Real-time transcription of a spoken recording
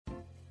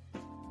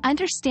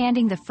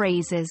Understanding the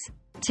phrases,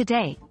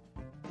 today.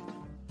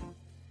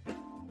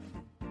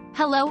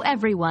 Hello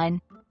everyone.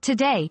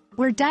 Today,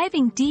 we're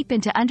diving deep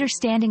into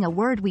understanding a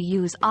word we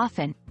use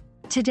often,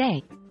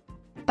 today.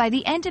 By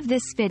the end of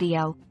this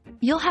video,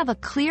 you'll have a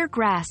clear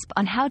grasp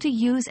on how to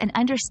use and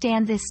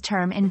understand this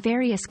term in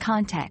various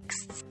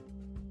contexts.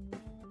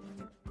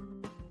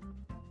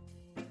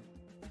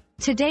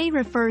 Today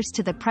refers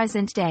to the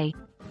present day.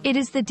 It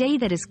is the day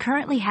that is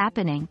currently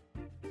happening.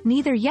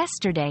 Neither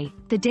yesterday,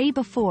 the day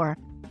before,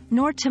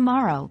 nor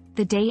tomorrow,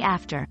 the day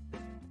after.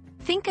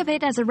 Think of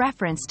it as a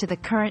reference to the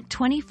current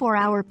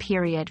 24-hour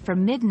period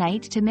from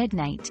midnight to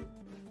midnight.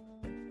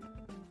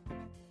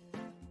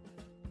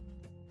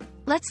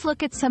 Let's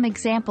look at some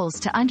examples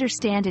to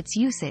understand its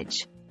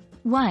usage.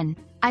 1.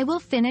 I will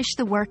finish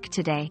the work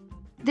today.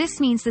 This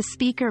means the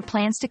speaker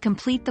plans to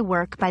complete the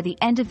work by the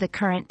end of the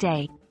current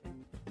day.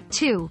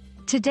 2.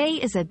 Today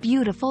is a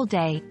beautiful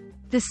day.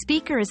 The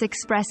speaker is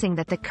expressing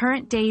that the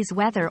current day's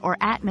weather or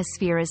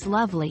atmosphere is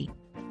lovely.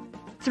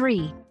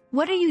 3.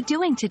 What are you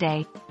doing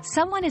today?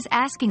 Someone is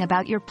asking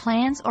about your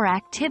plans or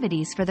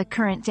activities for the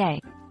current day.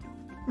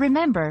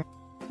 Remember,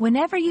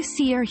 whenever you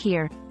see or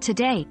hear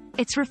today,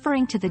 it's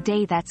referring to the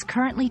day that's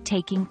currently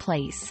taking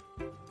place.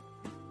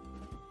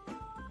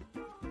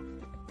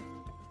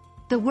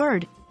 The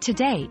word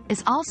today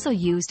is also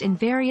used in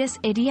various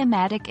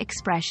idiomatic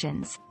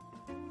expressions.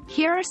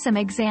 Here are some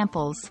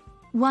examples.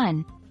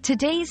 1.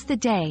 Today's the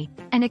day,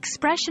 an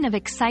expression of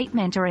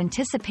excitement or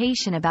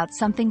anticipation about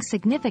something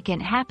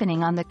significant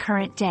happening on the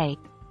current day.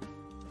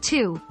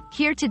 2.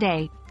 Here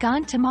today,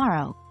 gone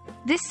tomorrow.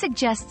 This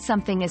suggests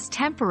something is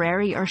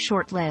temporary or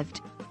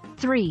short-lived.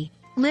 3.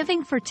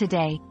 Living for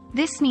today.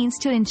 This means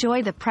to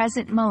enjoy the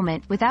present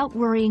moment without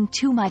worrying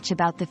too much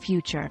about the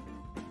future.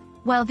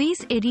 While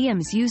these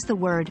idioms use the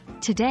word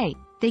today,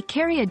 they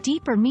carry a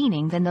deeper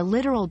meaning than the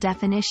literal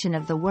definition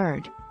of the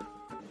word.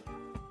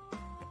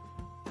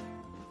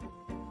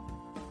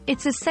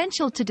 It's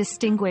essential to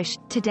distinguish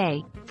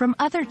today from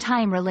other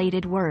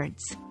time-related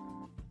words.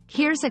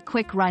 Here's a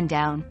quick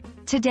rundown.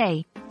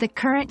 Today, the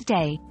current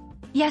day.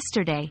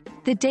 Yesterday,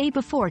 the day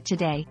before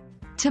today.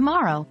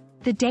 Tomorrow,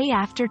 the day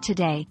after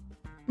today.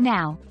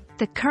 Now,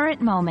 the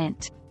current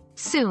moment.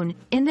 Soon,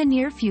 in the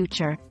near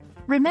future.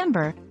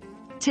 Remember,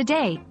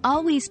 today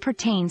always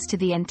pertains to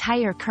the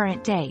entire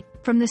current day,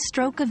 from the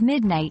stroke of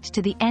midnight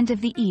to the end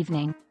of the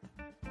evening.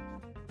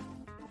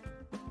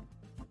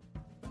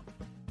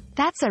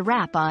 That's a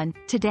wrap on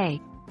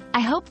today. I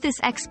hope this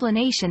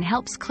explanation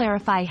helps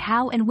clarify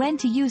how and when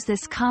to use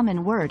this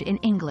common word in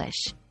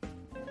English.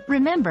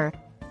 Remember,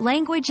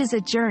 language is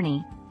a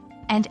journey,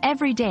 and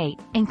every day,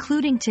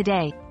 including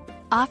today,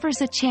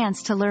 offers a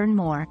chance to learn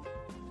more.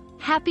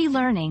 Happy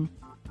learning!